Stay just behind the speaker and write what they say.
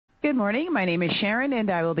Good morning. My name is Sharon,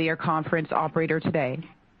 and I will be your conference operator today.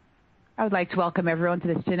 I would like to welcome everyone to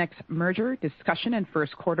the Synnex merger discussion and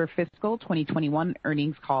first quarter fiscal 2021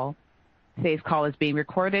 earnings call. Today's call is being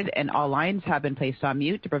recorded, and all lines have been placed on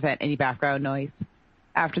mute to prevent any background noise.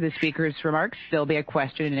 After the speaker's remarks, there'll be a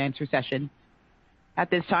question and answer session.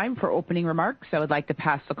 At this time, for opening remarks, I would like to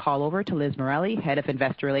pass the call over to Liz Morelli, Head of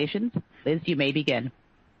Investor Relations. Liz, you may begin.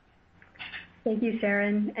 Thank you,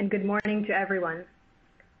 Sharon, and good morning to everyone.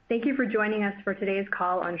 Thank you for joining us for today's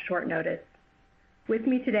call on short notice. With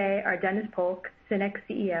me today are Dennis Polk, Synnex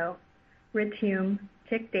CEO, Rich Hume,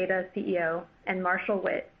 Tech Data CEO, and Marshall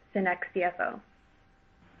Witt, Synnex CFO.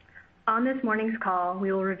 On this morning's call,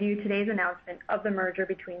 we will review today's announcement of the merger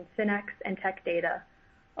between Synnex and Tech Data,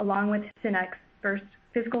 along with Synnex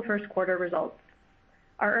fiscal first quarter results.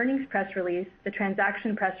 Our earnings press release, the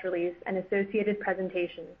transaction press release, and associated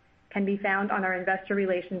presentation can be found on our investor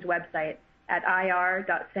relations website at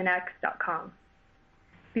ir.synnex.com.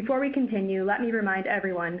 Before we continue, let me remind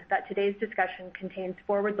everyone that today's discussion contains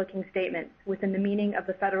forward-looking statements within the meaning of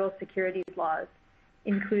the federal securities laws,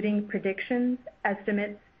 including predictions,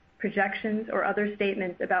 estimates, projections, or other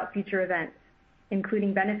statements about future events,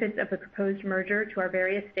 including benefits of the proposed merger to our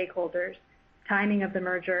various stakeholders, timing of the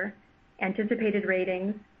merger, anticipated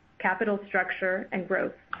ratings, capital structure, and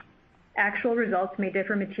growth. Actual results may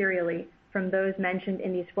differ materially from those mentioned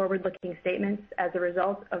in these forward-looking statements as a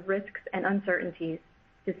result of risks and uncertainties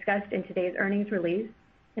discussed in today's earnings release,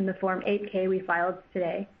 in the Form 8-K we filed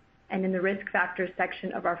today, and in the Risk Factors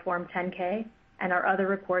section of our Form 10-K and our other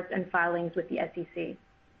reports and filings with the SEC.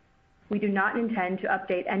 We do not intend to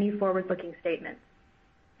update any forward-looking statements.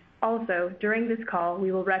 Also, during this call,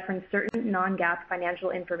 we will reference certain non-GAAP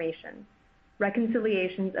financial information.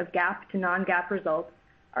 Reconciliations of GAAP to non-GAAP results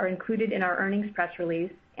are included in our earnings press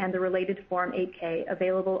release and the related Form 8-K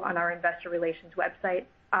available on our investor relations website,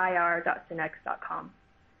 ir.synnex.com.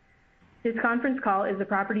 This conference call is the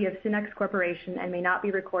property of Synnex Corporation and may not be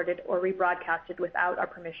recorded or rebroadcasted without our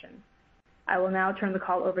permission. I will now turn the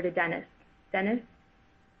call over to Dennis. Dennis?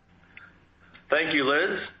 Thank you,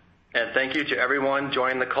 Liz, and thank you to everyone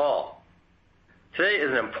joining the call. Today is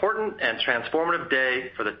an important and transformative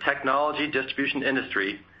day for the technology distribution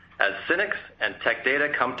industry as Synnex and Tech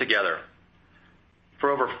Data come together. For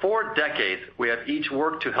over 4 decades, we have each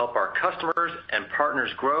worked to help our customers and partners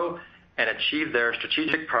grow and achieve their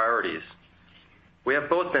strategic priorities. We have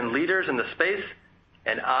both been leaders in the space,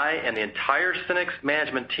 and I and the entire Synnex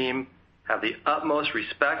management team have the utmost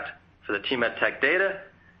respect for the team at Tech Data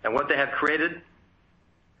and what they have created.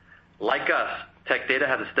 Like us, Tech Data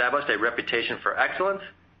has established a reputation for excellence,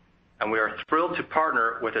 and we are thrilled to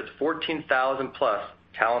partner with its 14,000 plus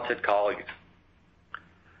talented colleagues.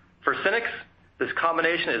 For Synnex, this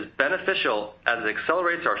combination is beneficial as it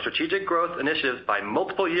accelerates our strategic growth initiatives by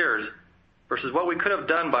multiple years versus what we could have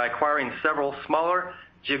done by acquiring several smaller,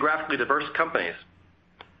 geographically diverse companies.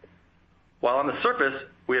 While on the surface,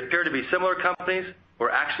 we appear to be similar companies, we're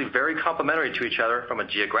actually very complementary to each other from a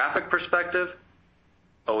geographic perspective,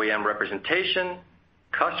 OEM representation,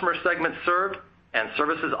 customer segments served, and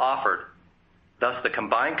services offered. Thus, the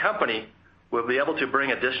combined company will be able to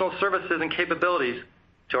bring additional services and capabilities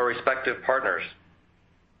to our respective partners.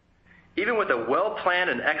 Even with a well-planned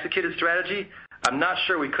and executed strategy, I'm not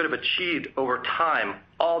sure we could have achieved over time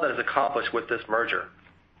all that is accomplished with this merger.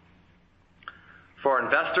 For our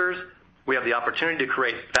investors, we have the opportunity to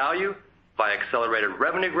create value by accelerated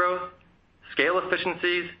revenue growth, scale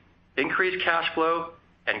efficiencies, increased cash flow,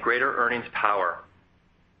 and greater earnings power.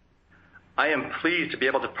 I am pleased to be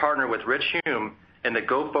able to partner with Rich Hume in the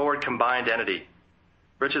go-forward combined entity.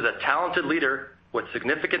 Rich is a talented leader with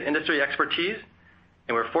significant industry expertise,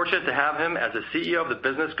 and we're fortunate to have him as the CEO of the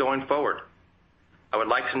business going forward. I would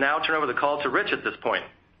like to now turn over the call to Rich at this point.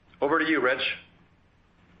 Over to you, Rich.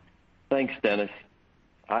 Thanks, Dennis.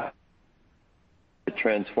 The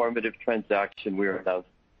transformative transaction we are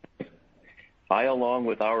announcing. I, along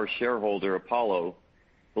with our shareholder, Apollo,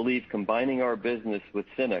 believe combining our business with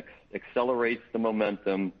Synnex accelerates the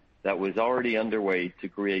momentum that was already underway to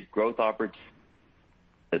create growth opportunities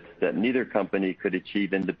that neither company could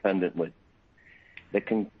achieve independently. The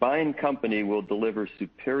combined company will deliver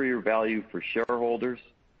superior value for shareholders,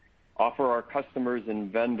 offer our customers and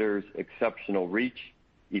vendors exceptional reach,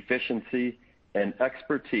 efficiency, and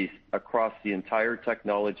expertise across the entire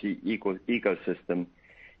technology ecosystem,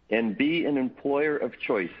 and be an employer of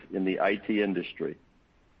choice in the IT industry.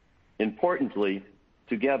 Importantly,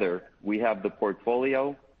 together, we have the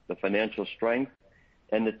portfolio, the financial strength,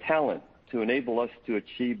 and the talent to enable us to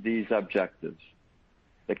achieve these objectives.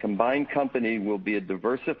 The combined company will be a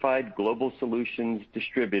diversified global solutions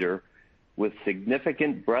distributor with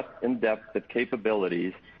significant breadth and depth of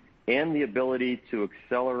capabilities and the ability to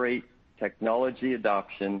accelerate technology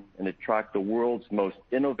adoption and attract the world's most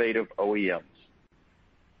innovative OEMs.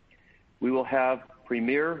 We will have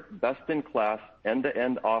premier, best-in-class,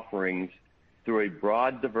 end-to-end offerings through a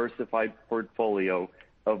broad, diversified portfolio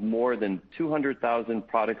of more than 200,000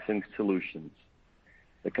 products and solutions.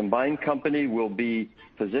 The combined company will be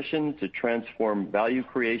positioned to transform value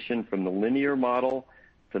creation from the linear model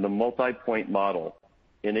to the multi-point model,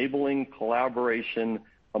 enabling collaboration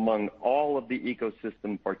among all of the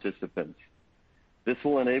ecosystem participants. This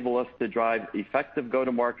will enable us to drive effective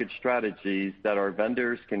go-to-market strategies that our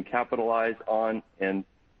vendors can capitalize on and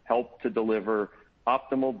help to deliver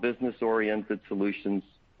optimal business-oriented solutions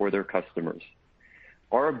for their customers.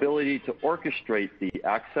 Our ability to orchestrate the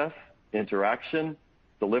access, interaction,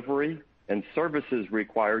 delivery, and services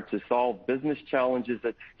required to solve business challenges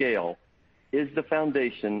at scale is the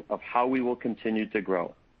foundation of how we will continue to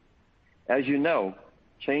grow. As you know,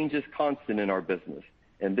 change is constant in our business,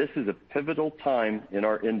 and this is a pivotal time in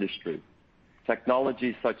our industry.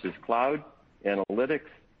 Technologies such as cloud, analytics,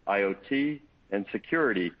 IoT, and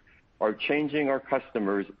security are changing our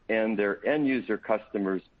customers and their end-user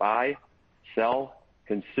customers buy, sell,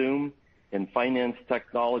 consume, and finance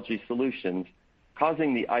technology solutions,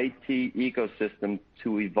 causing the IT ecosystem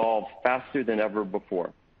to evolve faster than ever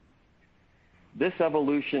before. This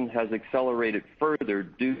evolution has accelerated further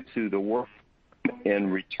due to the work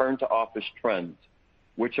and return to office trends,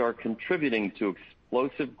 which are contributing to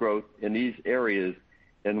explosive growth in these areas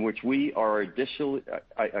in which we are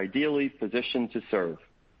ideally positioned to serve.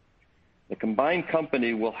 The combined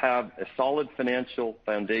company will have a solid financial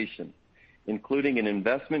foundation, including an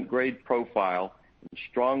investment-grade profile and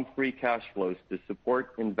strong free cash flows to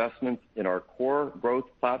support investments in our core growth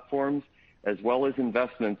platforms, as well as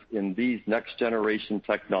investments in these next-generation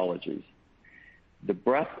technologies. The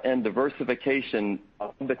breadth and diversification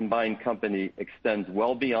of the combined company extends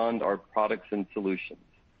well beyond our products and solutions.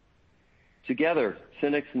 Together,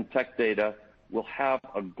 Synnex and Tech Data will have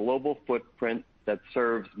a global footprint that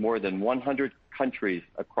serves more than 100 countries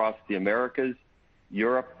across the Americas,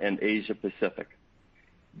 Europe, and Asia Pacific.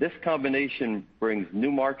 This combination brings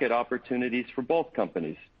new market opportunities for both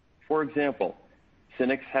companies. For example,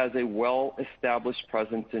 Synnex has a well-established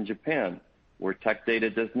presence in Japan, where Tech Data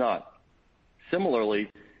does not. Similarly,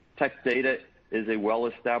 Tech Data is a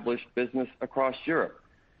well-established business across Europe,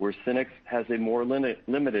 where Synnex has a more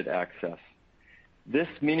limited access. This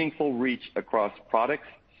meaningful reach across products,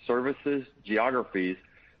 services, geographies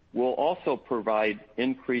will also provide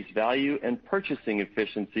increased value and purchasing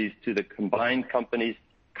efficiencies to the combined company's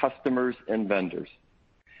customers and vendors.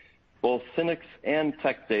 Both Synnex and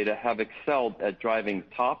Tech Data have excelled at driving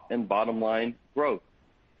top and bottom line growth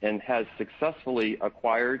and has successfully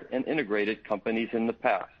acquired and integrated companies in the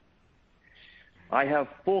past. I have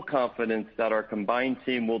full confidence that our combined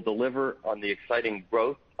team will deliver on the exciting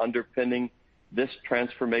growth underpinning this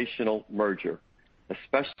transformational merger,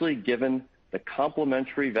 especially given the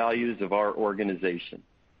complementary values of our organization.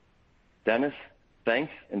 Dennis,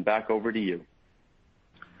 thanks, and back over to you.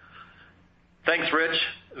 Thanks, Rich.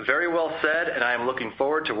 Very well said, and I am looking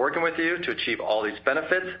forward to working with you to achieve all these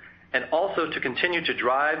benefits and also to continue to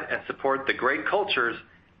drive and support the great cultures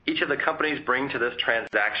each of the companies bring to this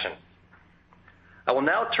transaction. I will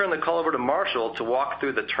now turn the call over to Marshall to walk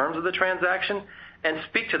through the terms of the transaction and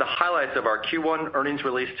speak to the highlights of our Q1 earnings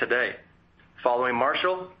release today. Following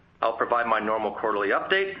Marshall, I'll provide my normal quarterly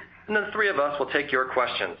update, and then the three of us will take your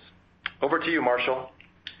questions. Over to you, Marshall.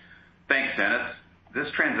 Thanks, Dennis. This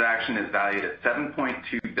transaction is valued at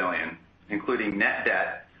 $7.2 billion, including net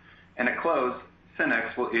debt, and at close,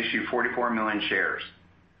 Synnex will issue 44 million shares.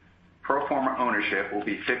 Pro forma ownership will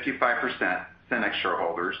be 55% Synnex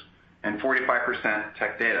shareholders and 45%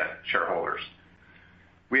 Tech Data shareholders.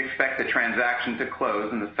 We expect the transaction to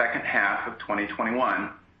close in the second half of 2021,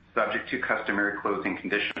 subject to customary closing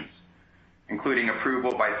conditions, including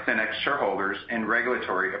approval by Synnex shareholders and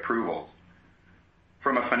regulatory approvals.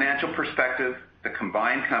 From a financial perspective, the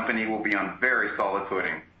combined company will be on very solid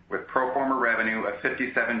footing, with pro forma revenue of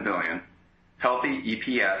 $57 billion, healthy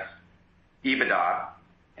EPS, EBITDA,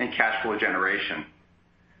 and cash flow generation.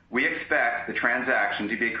 We expect the transaction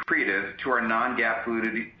to be accretive to our non-GAAP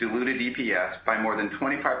diluted EPS by more than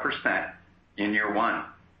 25% in year one.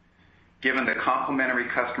 Given the complementary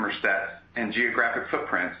customer sets and geographic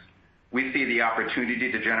footprints, we see the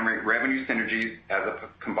opportunity to generate revenue synergies as a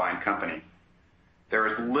combined company. There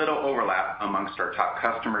is little overlap amongst our top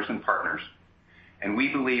customers and partners, and we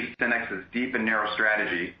believe Synnex's deep and narrow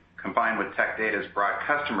strategy, combined with Tech Data's broad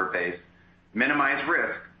customer base, minimize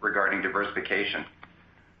risk regarding diversification.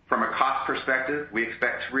 From a cost perspective, we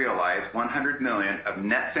expect to realize $100 million of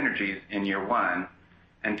net synergies in year one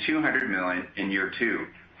and $200 million in year two.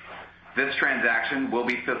 This transaction will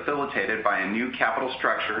be facilitated by a new capital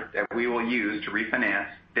structure that we will use to refinance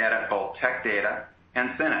debt at both Tech Data and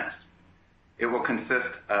Synnex. It will consist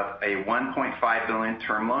of a $1.5 billion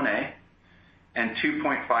term loan A and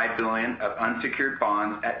 $2.5 billion of unsecured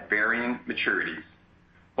bonds at varying maturities,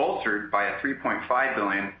 bolstered by a $3.5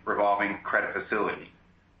 billion revolving credit facility,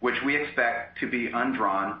 which we expect to be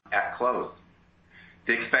undrawn at close.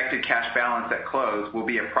 The expected cash balance at close will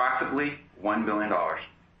be approximately $1 billion.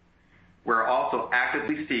 We're also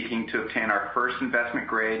actively seeking to obtain our first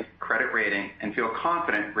investment-grade credit rating and feel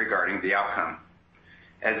confident regarding the outcome.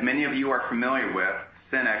 As many of you are familiar with,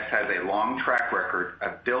 Synnex has a long track record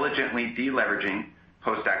of diligently deleveraging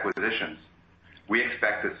post-acquisitions. We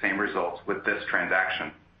expect the same results with this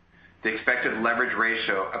transaction. The expected leverage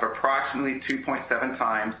ratio of approximately 2.7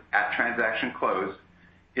 times at transaction close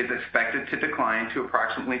is expected to decline to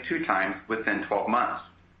approximately 2 times within 12 months.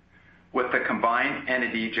 With the combined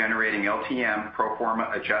entity generating LTM pro forma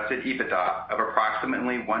adjusted EBITDA of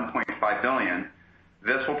approximately $1.5 billion,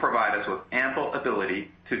 this will provide us with ample ability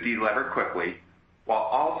to delever quickly while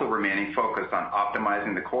also remaining focused on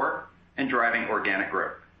optimizing the core and driving organic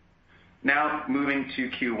growth. Now, moving to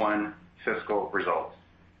Q1 fiscal results.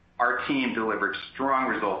 Our team delivered strong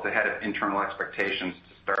results ahead of internal expectations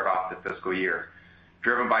to start off the fiscal year,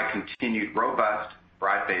 driven by continued robust,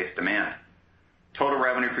 broad-based demand. Total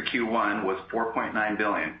revenue for Q1 was $4.9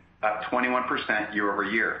 billion, up 21% year over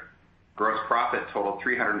year. Gross profit totaled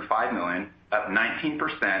 $305 million, up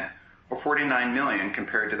 19%, or $49 million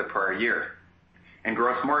compared to the prior year. And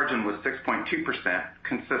gross margin was 6.2%,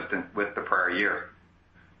 consistent with the prior year.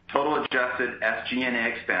 Total adjusted SG&A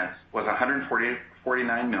expense was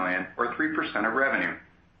 $149 million, or 3% of revenue,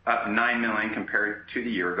 up $9 million compared to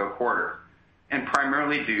the year-ago quarter, and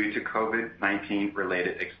primarily due to COVID-19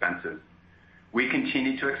 related expenses. We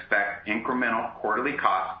continue to expect incremental quarterly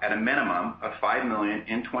costs at a minimum of $5 million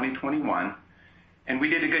in 2021, and we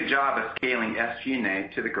did a good job of scaling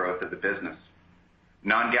SG&A to the growth of the business.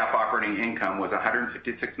 Non-GAAP operating income was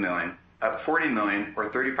 $156 million, up $40 million, or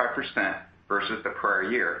 35% versus the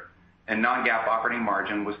prior year, and non-GAAP operating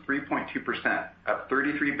margin was 3.2%, up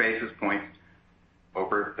 33 basis points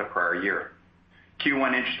over the prior year.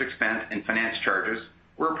 Q1 interest expense and finance charges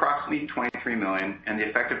were approximately $23 million, and the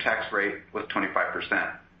effective tax rate was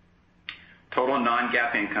 25%. Total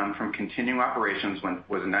non-GAAP income from continuing operations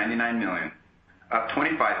was $99 million, up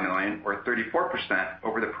 $25 million, or 34%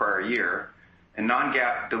 over the prior year, and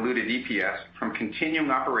non-GAAP diluted EPS from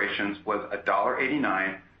continuing operations was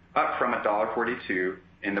 $1.89, up from $1.42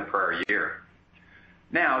 in the prior year.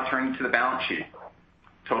 Now, turning to the balance sheet.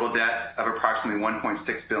 Total debt of approximately $1.6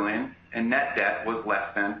 billion, and net debt was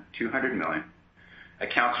less than $200 million.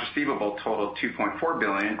 Accounts receivable totaled $2.4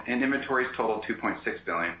 billion, and inventories totaled $2.6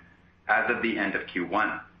 billion as of the end of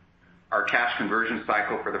Q1. Our cash conversion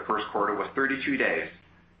cycle for the first quarter was 32 days,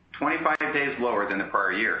 25 days lower than the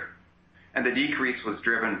prior year, and the decrease was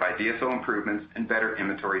driven by DSO improvements and better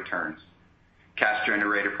inventory turns. Cash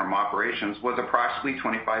generated from operations was approximately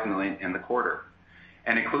 $25 million in the quarter,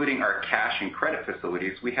 and including our cash and credit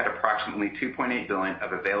facilities, we had approximately $2.8 billion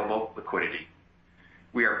of available liquidity.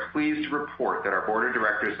 We are pleased to report that our board of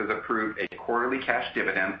directors has approved a quarterly cash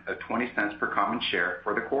dividend of 20 cents per common share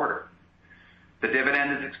for the quarter. The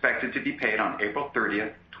dividend is expected to be paid on April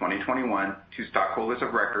 30th, 2021, to stockholders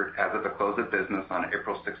of record as of the close of business on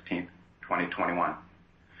April 16th, 2021.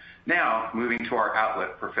 Now, moving to our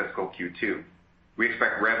outlook for fiscal Q2. We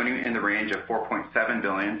expect revenue in the range of $4.7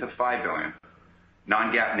 billion to $5 billion.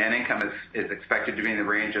 Non-GAAP net income is expected to be in the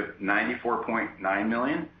range of $94.9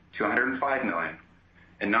 million to $105 million.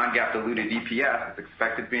 And non-GAAP diluted EPS is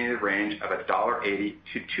expected to be in the range of $1.80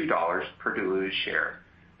 to $2 per diluted share,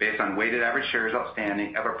 based on weighted average shares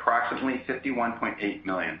outstanding of approximately 51.8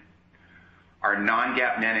 million. Our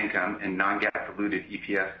non-GAAP net income and non-GAAP diluted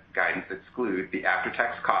EPS guidance exclude the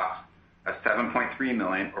after-tax costs of $7.3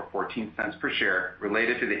 million or 14 cents per share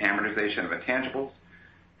related to the amortization of intangibles,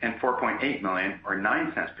 and $4.8 million or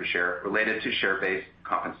 9 cents per share related to share-based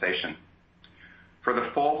compensation. For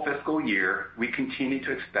the full fiscal year, we continue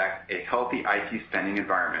to expect a healthy IT spending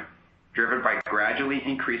environment, driven by gradually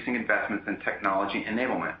increasing investments in technology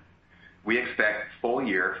enablement. We expect full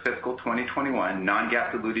year fiscal 2021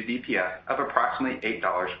 non-GAAP diluted EPS of approximately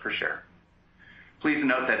 $8 per share. Please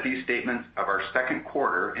note that these statements of our second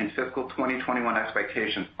quarter and fiscal 2021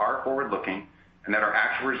 expectations are forward-looking and that our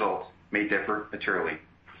actual results may differ materially.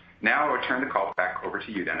 Now I will turn the call back over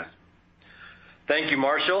to you, Dennis. Thank you,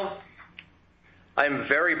 Marshall. I'm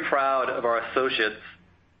very proud of our associates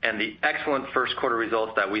and the excellent first quarter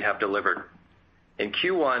results that we have delivered. In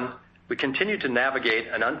Q1, we continued to navigate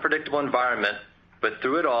an unpredictable environment, but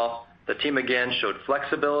through it all, the team again showed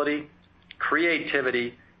flexibility,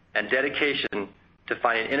 creativity, and dedication to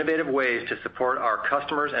finding innovative ways to support our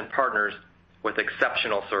customers and partners with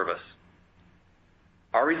exceptional service.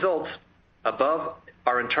 Our results, above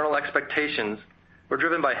our internal expectations, were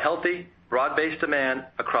driven by healthy, broad-based demand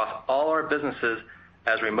across all our businesses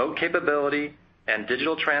as remote capability and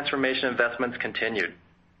digital transformation investments continued.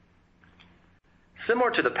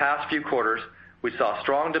 Similar to the past few quarters, we saw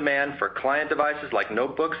strong demand for client devices like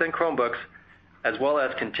notebooks and Chromebooks, as well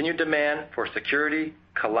as continued demand for security,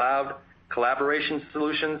 cloud, collaboration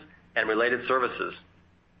solutions, and related services.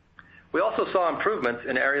 We also saw improvements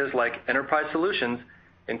in areas like enterprise solutions,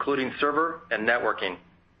 including server and networking.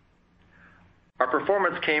 Our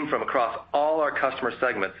performance came from across all our customer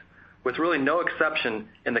segments, with really no exception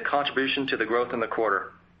in the contribution to the growth in the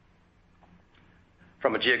quarter.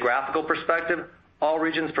 From a geographical perspective, all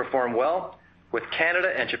regions performed well, with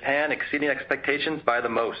Canada and Japan exceeding expectations by the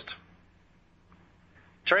most.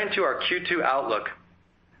 Turning to our Q2 outlook,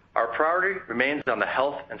 our priority remains on the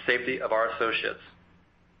health and safety of our associates.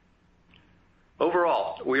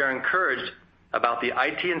 Overall, we are encouraged about the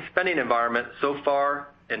IT and spending environment so far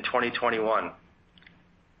in 2021.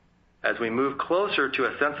 As we move closer to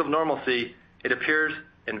a sense of normalcy, it appears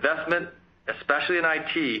investment, especially in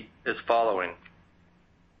IT, is following.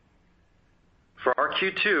 For our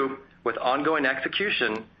Q2, with ongoing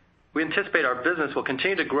execution, we anticipate our business will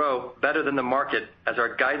continue to grow better than the market, as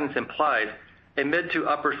our guidance implies a mid to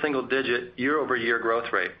upper single-digit year-over-year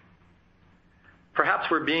growth rate. Perhaps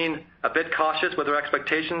we're being a bit cautious with our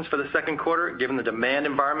expectations for the second quarter, given the demand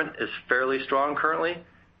environment is fairly strong currently,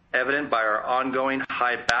 evident by our ongoing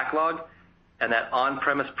high backlog, and that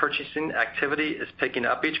on-premise purchasing activity is picking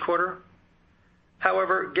up each quarter.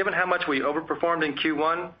 However, given how much we overperformed in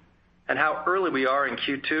Q1 and how early we are in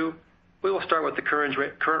Q2, we will start with the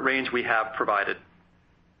current range we have provided.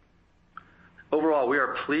 Overall, we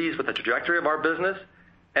are pleased with the trajectory of our business,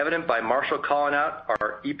 evident by Marshall calling out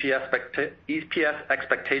our EPS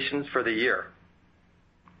expectations for the year.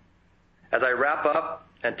 As I wrap up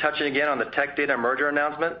and touching again on the Tech Data merger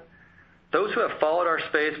announcement, those who have followed our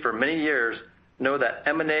space for many years know that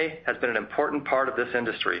M&A has been an important part of this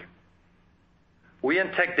industry. We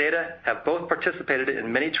and Tech Data have both participated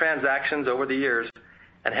in many transactions over the years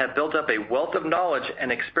and have built up a wealth of knowledge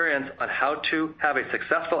and experience on how to have a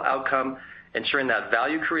successful outcome, ensuring that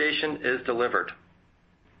value creation is delivered.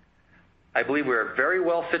 I believe we are very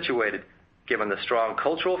well situated given the strong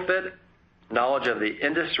cultural fit, knowledge of the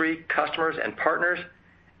industry, customers, and partners,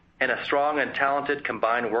 and a strong and talented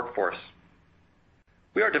combined workforce.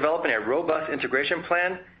 We are developing a robust integration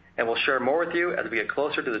plan and will share more with you as we get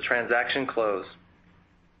closer to the transaction close.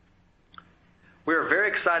 We are very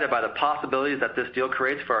excited by the possibilities that this deal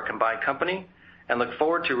creates for our combined company and look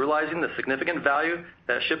forward to realizing the significant value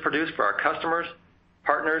that it should produce for our customers,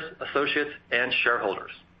 partners, associates, and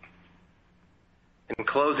shareholders. In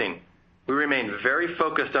closing, we remain very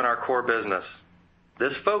focused on our core business.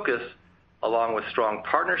 This focus, along with strong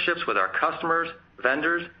partnerships with our customers,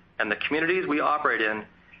 vendors, and the communities we operate in,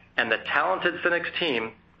 and the talented Synnex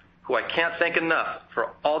team, who I can't thank enough for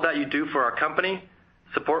all that you do for our company,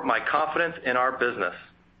 support my confidence in our business.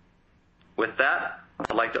 With that,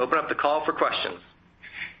 I'd like to open up the call for questions.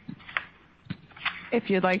 If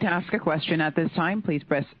you'd like to ask a question at this time, please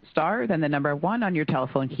press star, then the number 1 on your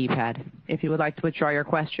telephone keypad. If you would like to withdraw your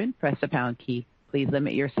question, press the pound key. Please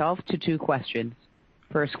limit yourself to 2 questions.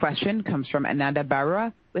 First question comes from Ananda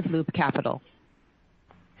Baruah with Loop Capital.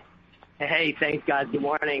 Hey, thanks, guys. Good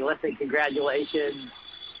morning. Listen, congratulations.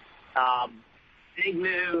 Big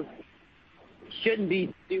move. Shouldn't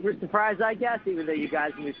be super surprised, I guess, even though you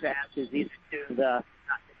guys moved fast, as these two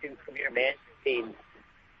premier management teams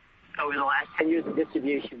over the last 10 years of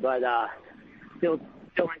distribution, but still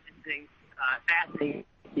interesting, fascinating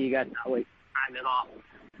to see you guys not waste time at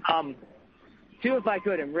all. 2, if I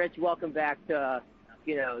could, and Rich, welcome back to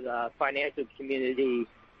the financial community,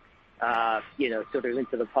 sort of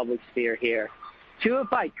into the public sphere here. 2,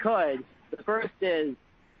 if I could. The first is,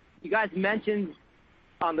 you guys mentioned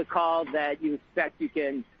on the call that you expect you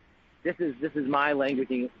can, this is my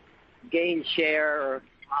language, gain share or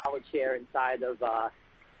solid share inside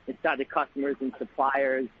the customers and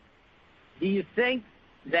suppliers. Do you think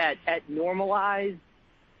that at normalized,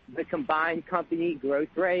 the combined company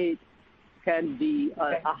growth rate can be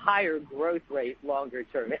a higher growth rate longer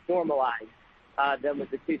term, at normalized, than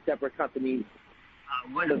what the 2 separate companies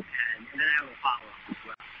would have had? And then I have a follow-up as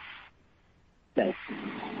well. Thanks.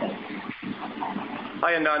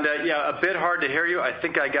 Hi, Ananda. Yeah, a bit hard to hear you. I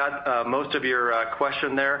think I got most of your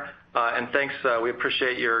question there. And thanks. We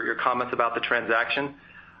appreciate your comments about the transaction.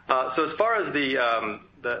 So as far as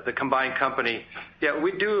the combined company, yeah,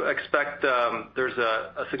 we do expect there's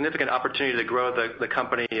a significant opportunity to grow the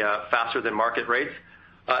company faster than market rates.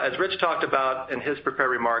 As Rich talked about in his prepared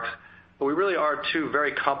remarks, we really are two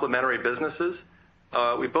very complementary businesses.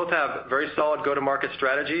 We both have very solid go-to-market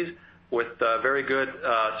strategies with very good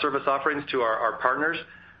service offerings to our partners.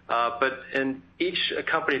 But in each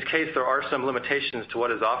company's case, there are some limitations to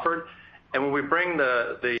what is offered. And when we bring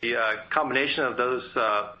the combination of those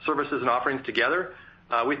services and offerings together,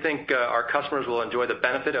 we think our customers will enjoy the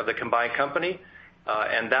benefit of the combined company,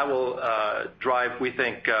 and that will drive, we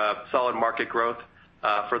think, solid market growth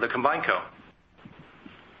for the combined co.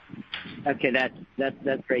 Okay,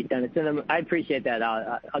 that's great, Dennis. And I appreciate that.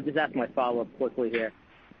 I'll just ask my follow-up quickly here.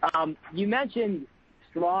 You mentioned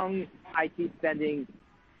strong IT spending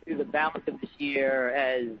through the balance of this year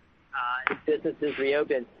as businesses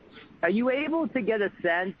reopen. Are you able to get a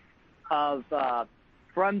sense of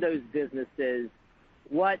from those businesses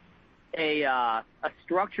what a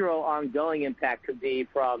structural ongoing impact could be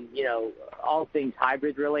from all things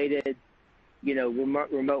hybrid related,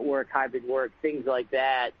 remote work, hybrid work, things like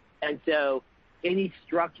that? And so and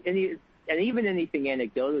even anything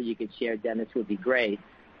anecdotal you could share, Dennis, would be great.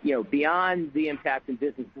 Beyond the impact of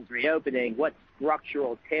businesses reopening, what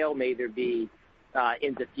structural tail may there be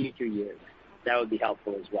into future years? That would be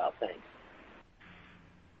helpful as well. Thanks.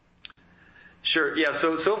 Sure. Yeah.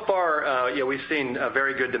 So far, we've seen a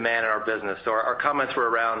very good demand in our business. So our comments were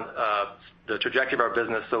around the trajectory of our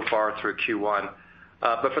business so far through Q1.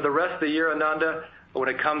 But for the rest of the year, Ananda, when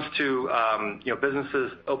it comes to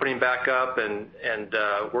businesses opening back up and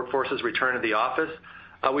workforces returning to the office,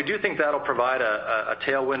 we do think that'll provide a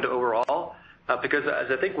tailwind overall because,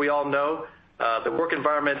 as I think we all know, the work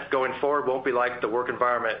environment going forward won't be like the work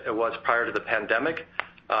environment it was prior to the pandemic.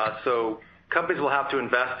 So companies will have to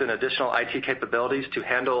invest in additional IT capabilities to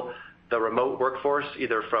handle the remote workforce,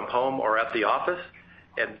 either from home or at the office.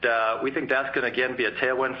 And we think that's going to, again, be a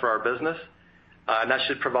tailwind for our business. And that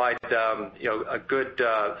should provide a good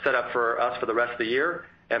setup for us for the rest of the year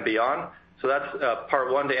and beyond. So that's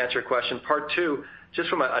part one to answer your question. Part two, just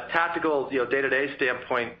from a tactical day-to-day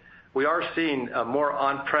standpoint, we are seeing more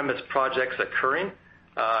on-premise projects occurring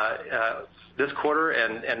this quarter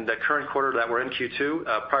and the current quarter that we're in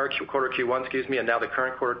Q2, prior quarter Q1, and now the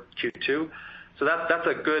current quarter Q2. So that's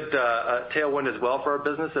a good tailwind as well for our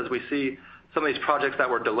business as we see some of these projects that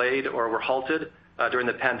were delayed or were halted during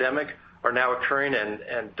the pandemic are now occurring,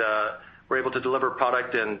 and we're able to deliver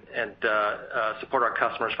product and support our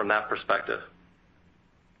customers from that perspective.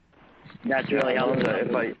 That's really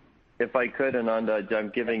helpful. If I could, Ananda, I'm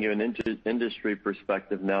giving you an industry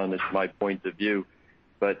perspective now, and it's my point of view.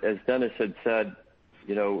 But as Dennis had said,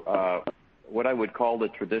 what I would call the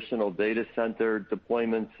traditional data center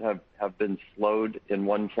deployments have been slowed in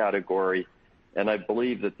one category, and I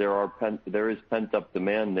believe that there is pent-up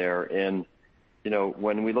demand there. And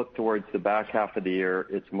when we look towards the back half of the year,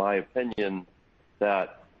 it's my opinion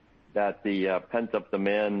that the pent-up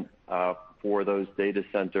demand for those data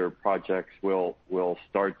center projects will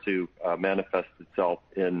start to manifest itself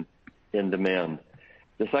in demand.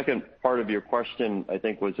 The second part of your question, I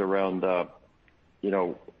think, was around the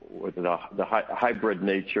hybrid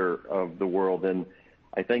nature of the world, and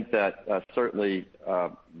I think that certainly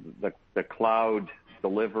the cloud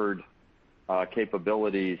delivered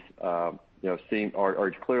capabilities are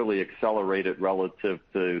clearly accelerated relative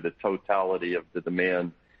to the totality of the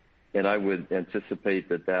demand, and I would anticipate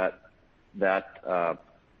that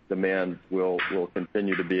demand will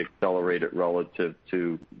continue to be accelerated relative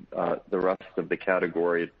to the rest of the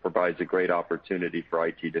category. It provides a great opportunity for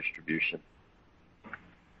IT distribution.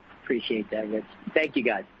 Appreciate that, Rich. Thank you,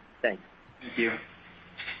 guys. Thanks. Thank you.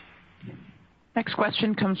 Next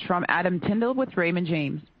question comes from Adam Tindall with Raymond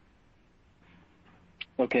James.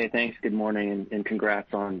 Okay, thanks. Good morning, and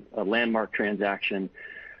congrats on a landmark transaction.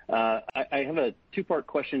 I have a two-part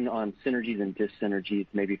question on synergies and dis-synergies,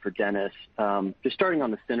 maybe for Dennis. Just starting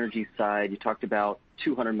on the synergy side, you talked about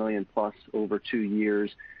 $200 million plus over 2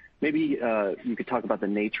 years. Maybe you could talk about the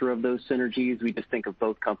nature of those synergies. We just think of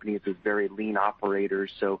both companies as very lean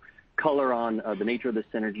operators. So color on the nature of the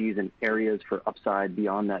synergies and areas for upside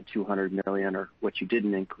beyond that $200 million or what you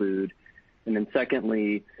didn't include. And then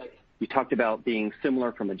secondly, you talked about being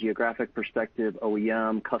similar from a geographic perspective,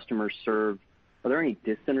 OEM, customers served. Are there any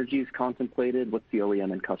dis-synergies contemplated? What's the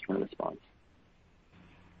OEM and customer response?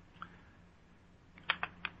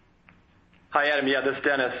 Hi, Adam. Yeah, this is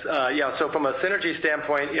Dennis. So from a synergy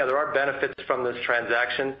standpoint, there are benefits from this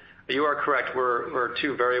transaction. You are correct. We're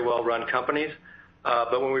two very well-run companies.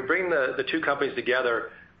 But when we bring the two companies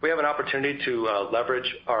together, we have an opportunity to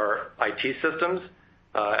leverage our IT systems.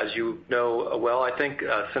 As you know well, I think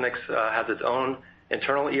Synnex has its own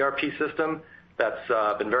internal ERP system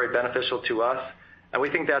that's been very beneficial to us. And we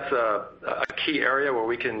think that's a key area where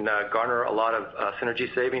we can garner a lot of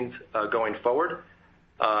synergy savings going forward.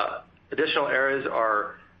 Additional areas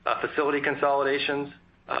are facility consolidations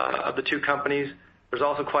of the two companies. There's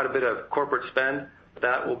also quite a bit of corporate spend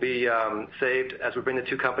that will be saved as we bring the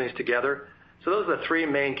two companies together. So those are the three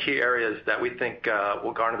main key areas that we think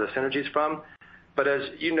will garner the synergies from. But as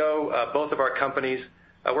you know, both of our companies,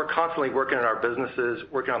 we're constantly working on our businesses,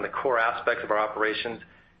 working on the core aspects of our operations,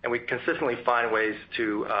 and we consistently find ways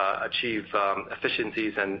to achieve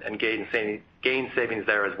efficiencies and gain savings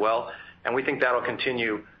there as well. And we think that'll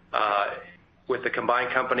continue with the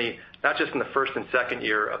combined company, not just in the first and second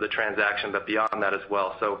year of the transaction, but beyond that as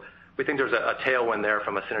well. So we think there's a tailwind there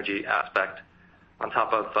from a synergy aspect on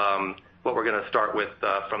top of what we're going to start with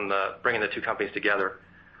from bringing the two companies together.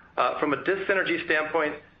 From a dis-synergy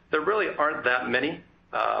standpoint, there really aren't that many.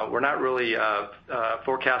 We're not really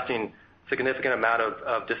forecasting significant amount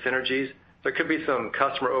of dis-synergies. There could be some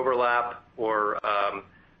customer overlap or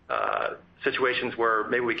situations where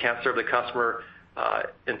maybe we can't serve the customer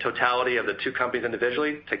in totality of the two companies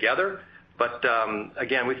individually together. But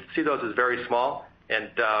again, we see those as very small, and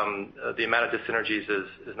the amount of dis-synergies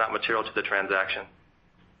is not material to the transaction.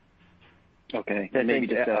 Okay. And maybe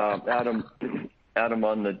just Adam,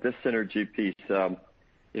 on the dis-synergy piece,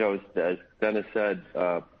 as Dennis said,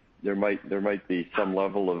 there might be some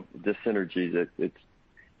level of dis-synergies.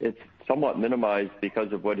 It's somewhat minimized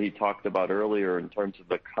because of what he talked about earlier in terms of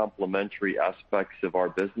the complementary aspects of our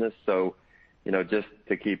business. So, just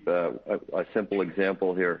to keep a simple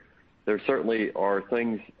example here, there certainly are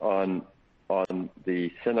things on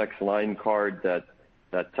the Synnex line card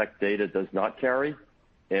that Tech Data does not carry,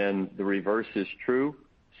 and the reverse is true.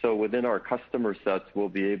 So within our customer sets, we'll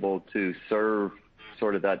be able to serve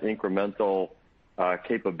sort of that incremental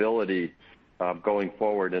capability going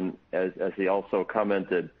forward. And as he also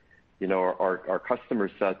commented, our customer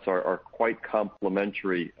sets are quite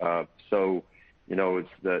complementary. So, it's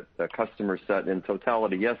the customer set in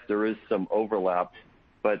totality. Yes, there is some overlap,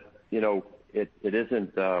 but it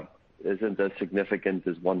isn't as significant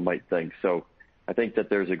as one might think. So I think that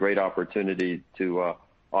there's a great opportunity to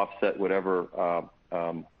offset whatever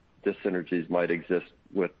dis-synergies might exist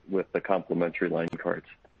with the complementary line cards.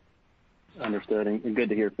 Understood, and good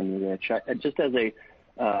to hear from you, Rich. Just as a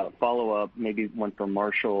follow-up, maybe one for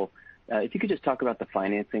Marshall, if you could just talk about the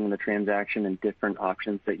financing and the transaction and different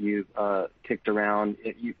options that you've kicked around.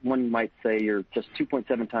 One might say you're just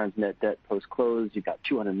 2.7 times net debt post-close. You've got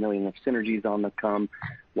 $200 million of synergies on the come.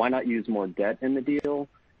 Why not use more debt in the deal?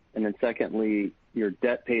 And then secondly, your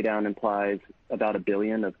debt pay down implies about $1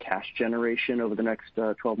 billion of cash generation over the next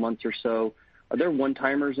 12 months or so. Are there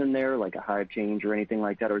one-timers in there, like a Hive change or anything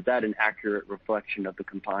like that, or is that an accurate reflection of the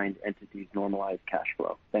combined entity's normalized cash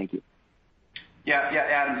flow? Thank you. Yeah,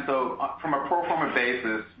 Adam. So from a pro forma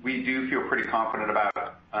basis, we do feel pretty confident about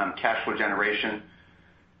cash flow generation.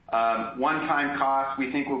 One-time cost,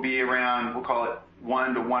 we think will be around, we'll call it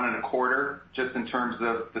 1 to 1.25, just in terms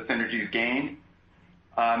of the synergies gained.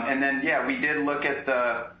 And then, we did look at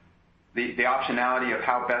the optionality of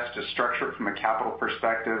how best to structure it from a capital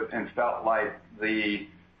perspective, and felt like the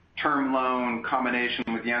term loan combination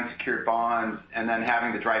with the unsecured bonds and then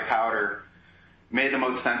having the dry powder made the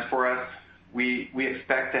most sense for us. We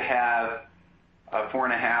expect to have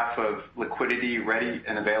 4.5 of liquidity ready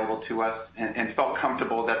and available to us, and felt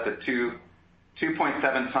comfortable that the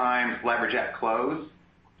 2.7 times leverage at close,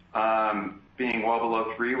 being well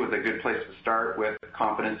below 3, was a good place to start, with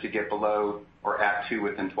confidence to get below or at 2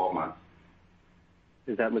 within 12 months.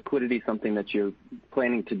 Is that liquidity something that you're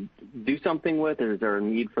planning to do something with, or is there a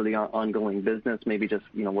need for the ongoing business? Maybe just,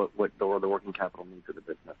 what the working capital needs of the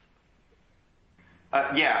business?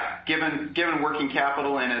 Given working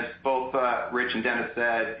capital, and as both Rich and Dennis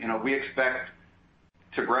said, we expect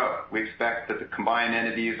to grow. We expect that the combined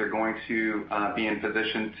entities are going to be in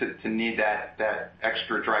position to need that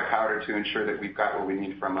extra dry powder to ensure that we've got what we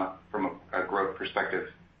need from a growth perspective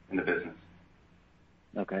in the business.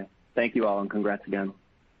 Okay. Thank you all, and congrats again.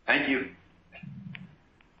 Thank you.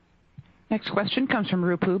 Next question comes from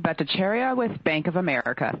Ruplu Bhattacharya with Bank of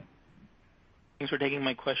America. Thanks for taking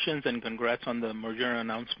my questions, and congrats on the merger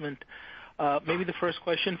announcement. Maybe the first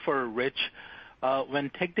question for Rich. When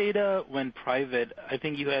Tech Data went private, I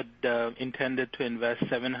think you had intended to invest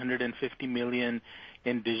 $750 million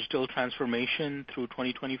in digital transformation through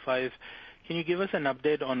 2025. Can you give us an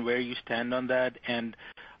update on where you stand on that? And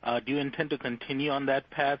Do you intend to continue on that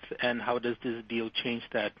path, and how does this deal change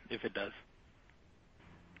that if it does?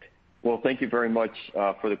 Well, thank you very much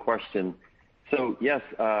for the question. So yes,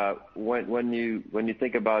 when you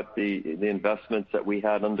think about the investments that we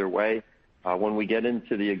had underway, when we get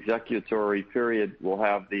into the executory period, we'll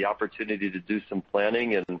have the opportunity to do some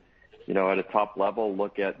planning and, at a top level,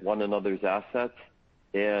 look at one another's assets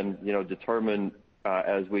and, determine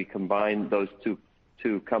as we combine those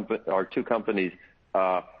two companies,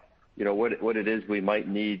 what it is we might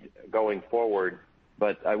need going forward.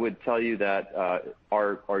 But I would tell you that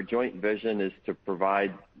our joint vision is to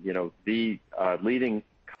provide, the leading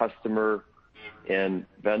customer and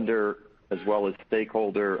vendor as well as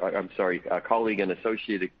colleague and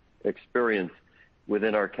associate experience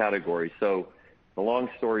within our category. So the long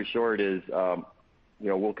story short is,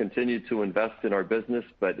 we'll continue to invest in our business,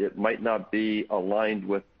 but it might not be aligned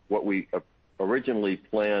with what we originally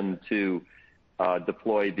planned to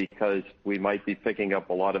deploy, because we might be picking up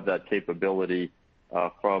a lot of that capability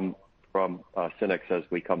from Synnex as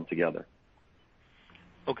we come together.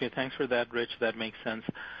 Okay, thanks for that, Rich. That makes sense.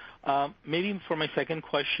 Maybe for my second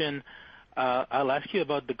question, I'll ask you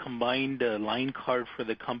about the combined line card for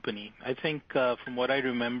the company. I think from what I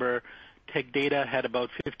remember, Tech Data had about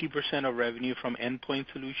 50% of revenue from endpoint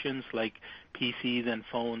solutions like PCs and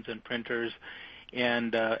phones and printers,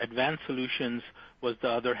 and Advanced Solutions was the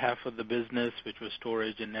other half of the business, which was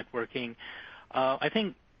storage and networking. I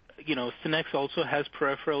think Synnex also has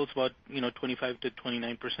peripherals, about 25 to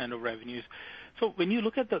 29% of revenues. So when you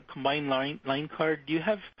look at the combined line card, do you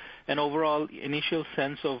have an overall initial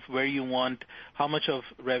sense of where you want, how much of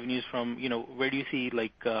revenues from, where do you see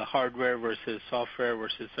like hardware versus software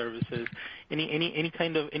versus services?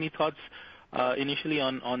 Any thoughts initially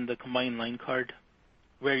on the combined line card,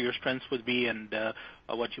 where your strengths would be and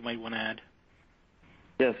what you might want to add?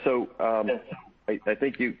 Yeah, so I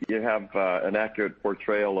think you have an accurate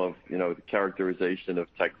portrayal of, the characterization of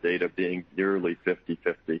Tech Data being nearly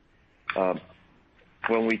 50-50.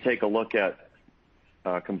 When we take a look at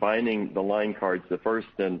combining the line cards, the first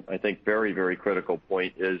and I think very, very critical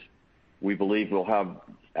point is we believe we'll have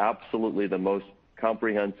absolutely the most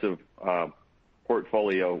comprehensive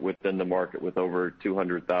portfolio within the market with over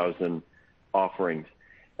 200,000 offerings.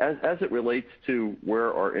 As it relates to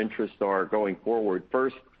where our interests are going forward,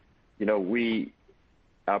 first, we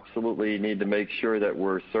absolutely need to make sure that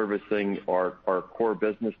we're servicing our core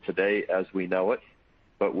business today as we know it,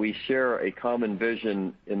 but we share a common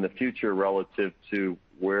vision in the future relative to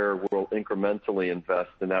where we'll incrementally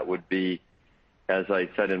invest, and that would be, as I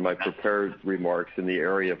said in my prepared remarks, in the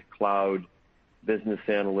area of cloud, business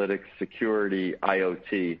analytics, security,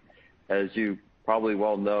 IoT. As you probably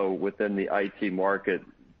well know, within the IT market,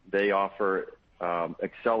 they offer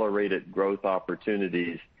accelerated growth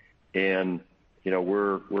opportunities, and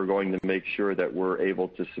we're going to make sure that we're able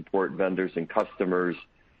to support vendors and customers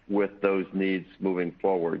with those needs moving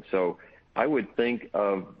forward. So I would think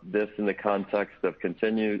of this in the context of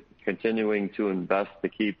continuing to invest to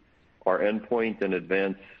keep our endpoint and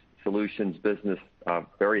advanced solutions business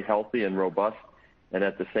very healthy and robust, and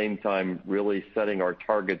at the same time really setting our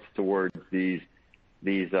targets towards these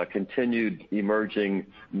continued emerging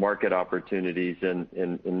market opportunities and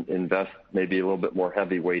invest maybe a little bit more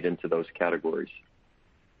heavyweight into those categories.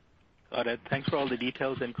 Got it. Thanks for all the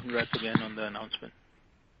details, and congrats again on the announcement.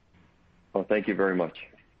 Well, thank you very much.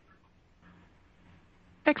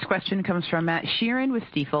 Next question comes from Matt Sheerin with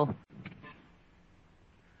Stifel.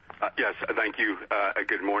 Yes, thank you.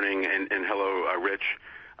 Good morning, and hello, Rich,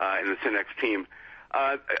 and the Synnex team.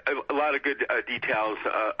 A lot of good details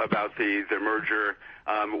about the merger.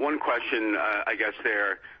 One question, I guess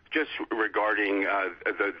there, just regarding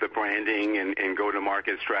the branding and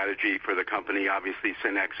go-to-market strategy for the company. Obviously,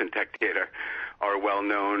 Synnex and Tech Data are well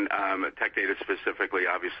known, Tech Data specifically,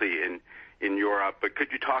 obviously, in Europe. But could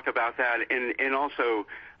you talk about that? And also,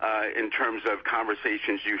 in terms of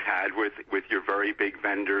conversations you've had with your very big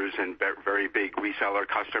vendors and very big reseller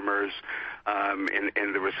customers,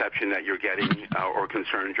 and the reception that you're getting or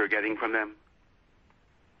concerns you're getting from them?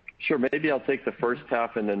 Sure. Maybe I'll take the first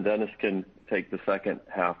half, and then Dennis can take the second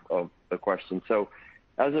half of the question. So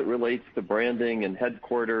as it relates to branding and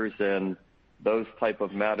headquarters and those type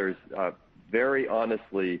of matters, very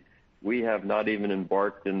honestly, we have not even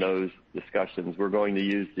embarked in those discussions. We're going to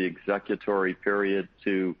use the executory period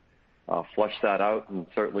to flush that out, and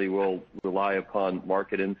certainly we'll rely upon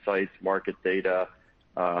market insights, market data,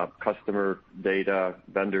 customer data,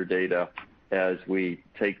 vendor data as we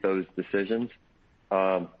take those decisions.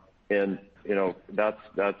 And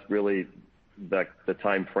that's really the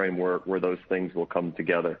time frame where those things will come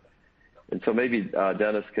together. And so maybe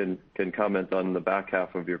Dennis can comment on the back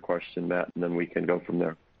half of your question, Matt, and then we can go from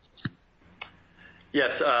there.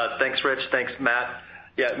 Yes, thanks, Rich. Thanks, Matt.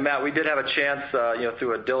 Yeah, Matt, we did have a chance,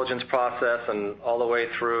 through a diligence process and all the way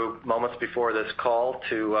through moments before this call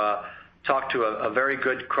to talk to a very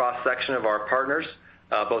good cross-section of our partners,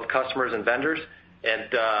 both customers and vendors, and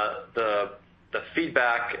the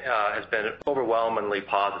feedback has been overwhelmingly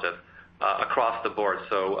positive across the board.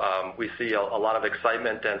 So we see a lot of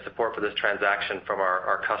excitement and support for this transaction from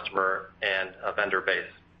our customer and vendor base.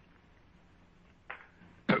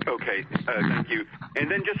 Okay, thank you. And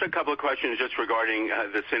then just a couple of questions just regarding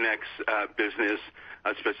the Synnex business,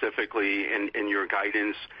 specifically in your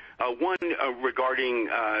guidance. One regarding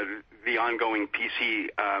the ongoing PC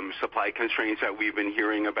supply constraints that we've been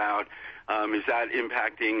hearing about. Is that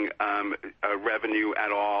impacting revenue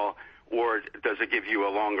at all, or does it give you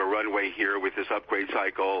a longer runway here with this upgrade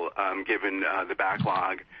cycle, given the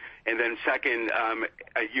backlog? And then second,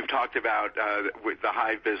 you've talked about with the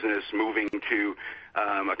Hive business moving to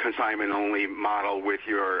a consignment-only model with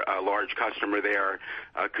your large customer there.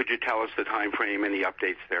 Could you tell us the time frame, any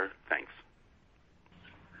updates there? Thanks.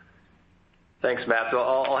 Thanks, Matt. So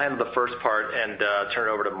I'll handle the first part and turn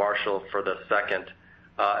it over to Marshall for the second.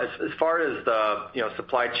 As far as the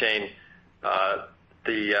supply chain,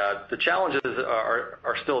 the challenges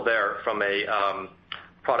are still there from a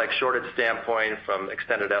product shortage standpoint, from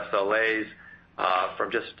extended SLAs,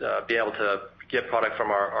 from just being able to get product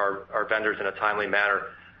from our vendors in a timely manner.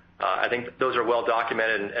 I think those are well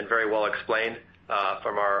documented and very well explained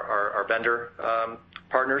from our vendor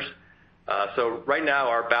partners. So right now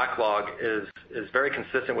our backlog is very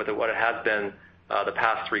consistent with what it has been the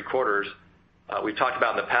past 3 quarters. We've talked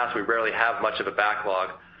about in the past we rarely have much of a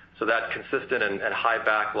backlog, so that consistent and high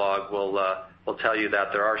backlog will tell you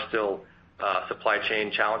that there are still supply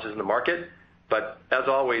chain challenges in the market. But as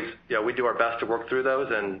always, we do our best to work through those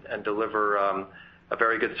and deliver a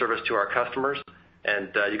very good service to our customers. And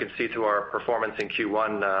you can see through our performance in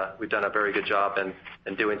Q1, we've done a very good job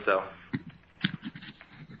in doing so.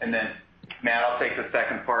 And then, Matt, I'll take the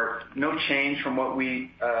second part. No change from what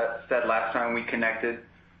we said last time we connected.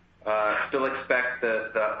 Still expect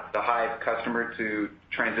the Hive customer to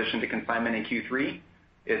transition to consignment in Q3.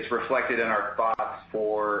 It's reflected in our thoughts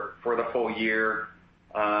for the full year.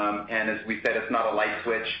 And as we said, it's not a light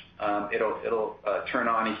switch. It'll turn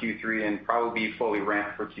on in Q3 and probably be fully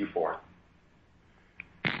ramped for Q4.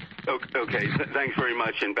 Okay. Thanks very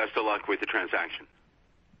much, and best of luck with the transaction.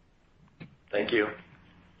 Thank you.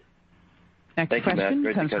 Thank you, Matt.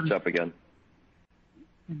 Great to catch up again.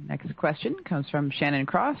 Next question comes from Shannon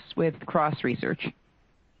Cross with Cross Research.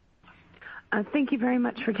 Thank you very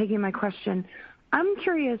much for taking my question. I'm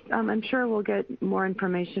curious, I'm sure we'll get more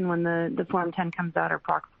information when the Form 10 comes out or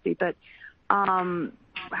proxy, but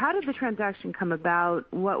how did the transaction come about?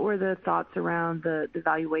 What were the thoughts around the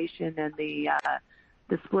valuation and the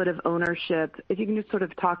split of ownership? If you can just sort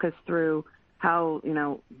of talk us through how,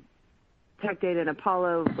 Tech Data and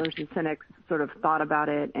Apollo versus Synnex sort of thought about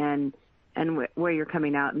it and where you're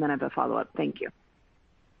coming out, and then I have a follow-up. Thank you.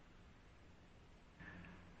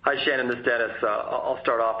 Hi, Shannon. This is Dennis. I'll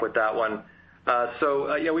start off with that one.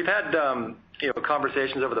 So we've had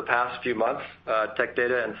conversations over the past few months, Tech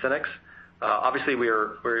Data and Synnex. Obviously, we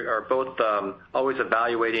are both always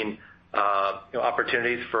evaluating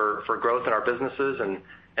opportunities for growth in our businesses and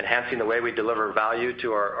enhancing the way we deliver value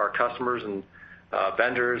to our customers and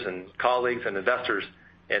vendors and colleagues and investors.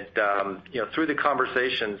 And through the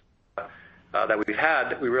conversations that we've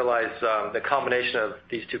had, we realized the combination of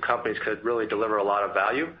these two companies could really deliver a lot of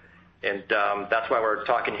value. And that's why we're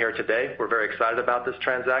talking here today. We're very excited about this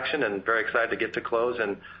transaction and very excited to get to close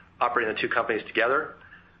and operating the two companies together.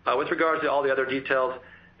 With regards to all the other details,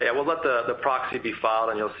 we'll let the proxy be filed,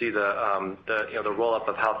 and you'll see the roll-up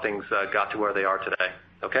of how things got to where they are today.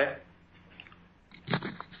 Okay?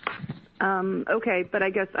 Okay, but I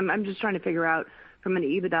guess I'm just trying to figure out from an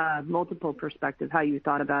EBITDA multiple perspective how you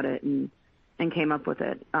thought about it and came up with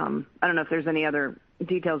it. I don't know if there's any other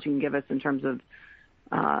details you can give us in terms of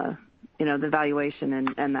the valuation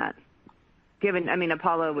and that. Given,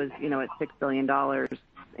 Apollo was at $6 billion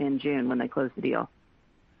in June when they closed the deal.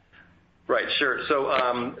 Right, sure. So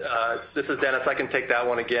this is Dennis. I can take that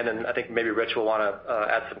one again, and I think maybe Rich will want to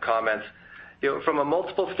add some comments. From a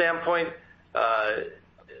multiple standpoint,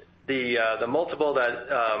 the multiple that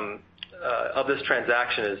of this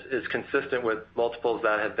transaction is consistent with multiples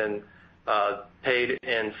that have been paid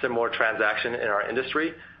in similar transaction in our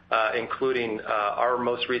industry, including our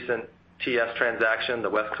most recent TS transaction, the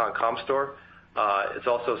Westcon Comstor. It's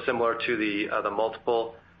also similar to the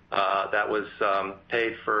multiple that was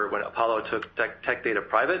paid for when Apollo took Tech Data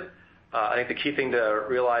private. I think the key thing to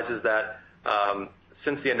realize is that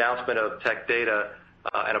since the announcement of Tech Data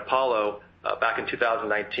and Apollo back in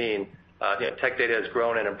 2019, Tech Data has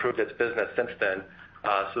grown and improved its business since then.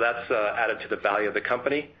 So that's added to the value of the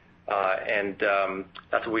company, and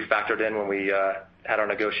that's what we factored in when we had our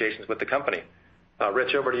negotiations with the company.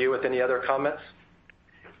 Rich, over to you with any other comments.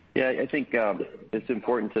 Yeah, I think it's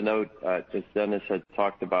important to note, as Dennis had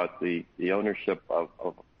talked about, the ownership of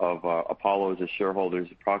Apollo as a shareholder is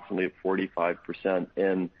approximately at 45%,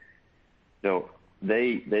 and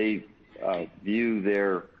they view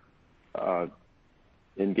their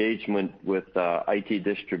engagement with IT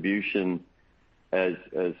distribution as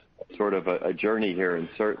sort of a journey here, and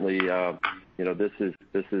certainly this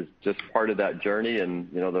is just part of that journey, and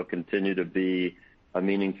they'll continue to be a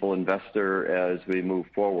meaningful investor as we move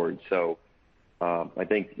forward. So I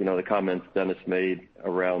think the comments Dennis made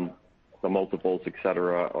around the multiples, et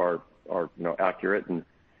cetera, are accurate, and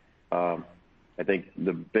I think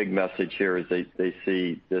the big message here is they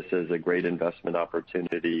see this as a great investment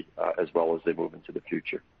opportunity as well as they move into the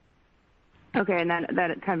future. Okay, and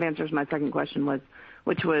that kind of answers my second question,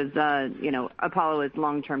 which was Apollo is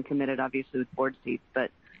long-term committed, obviously, with board seats,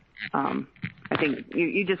 but I think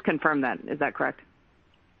you just confirmed that. Is that correct?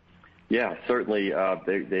 Yeah, certainly.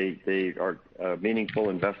 They are meaningful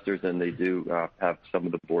investors, and they do have some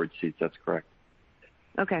of the board seats. That's correct.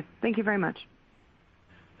 Okay, thank you very much.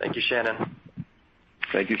 Thank you, Shannon.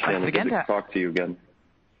 Thank you, Shannon. Good to talk to you again.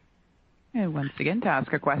 And once again, to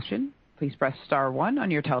ask a question, please press star 1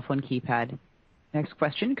 on your telephone keypad. Next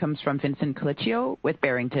question comes from Vincent Colicchio with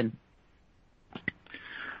Barrington.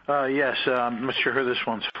 Yes, I'm not sure who this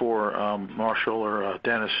one's for, Marshall or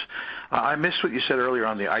Dennis. I missed what you said earlier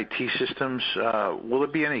on the IT systems. Will there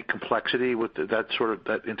be any complexity with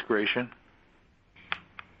that integration?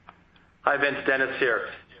 Hi, Vince. Dennis here.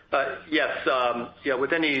 Yes,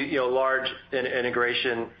 with any large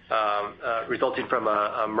integration resulting from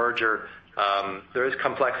a merger, there is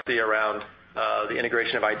complexity around the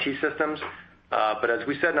integration of IT systems. But as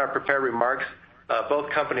we said in our prepared remarks, both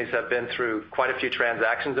companies have been through quite a few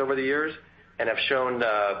transactions over the years and have shown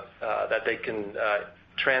that they can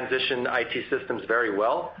transition IT systems very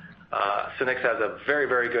well. Synnex has a very,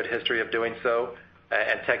 very good history of doing so,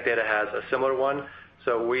 and Tech Data has a similar one.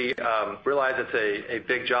 So we realize it's a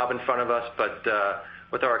big job in front of us, but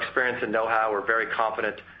with our experience and know-how, we're very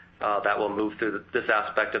confident that we'll move through this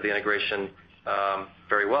aspect of the integration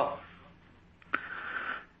very well.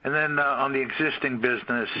 And then on the existing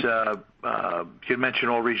business, you mentioned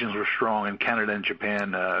all regions were strong, and Canada and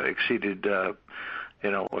Japan exceeded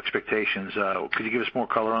expectations. Could you give us more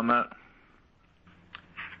color on that?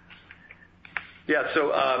 Yeah,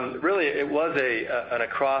 so really it was an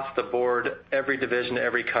across-the-board, every division,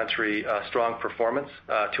 every country, strong performance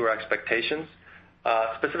to our expectations.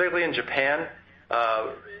 Specifically in Japan,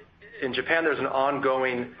 there's an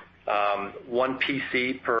ongoing one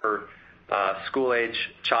PC per school-age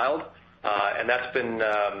child, and that's been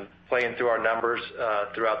playing through our numbers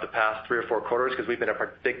throughout the past 3 or 4 quarters because we've been a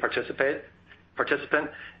big participant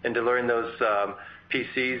in delivering those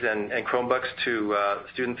PCs and Chromebooks to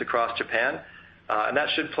students across Japan. And that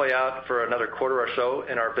should play out for another quarter or so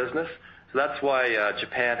in our business. So that's why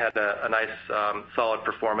Japan had a nice, solid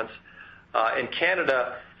performance. In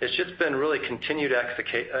Canada, it's just been really continued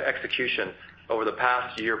execution over the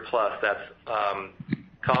past year plus that's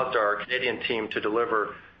caused our Canadian team to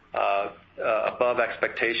deliver above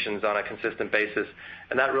expectations on a consistent basis.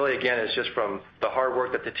 And that really, again, is just from the hard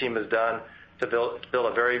work that the team has done to build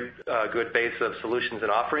a very good base of solutions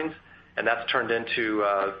and offerings. And that's turned into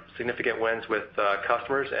significant wins with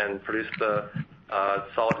customers and produced the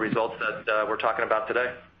solid results that we're talking about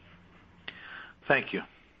today. Thank you.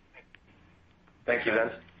 Thank you,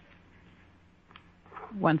 Vince.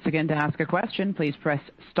 Once again, to ask a question, please press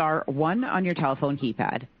star 1 on your telephone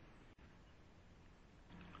keypad.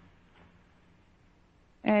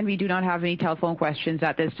 And we do not have any telephone questions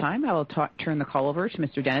at this time. I will turn the call over to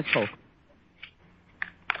Mr. Dennis Polk.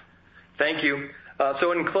 Thank you.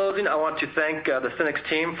 So in closing, I want to thank the Synnex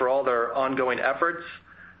team for all their ongoing efforts.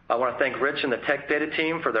 I want to thank Rich and the Tech Data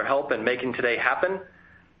team for their help in making today happen.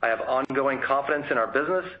 I have ongoing confidence in our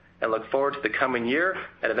business and look forward to the coming year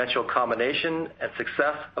and eventual combination and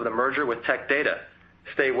success of the merger with Tech Data.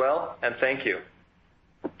 Stay well, and thank you.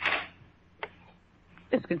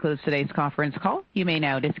 This concludes today's conference call. You may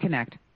now disconnect.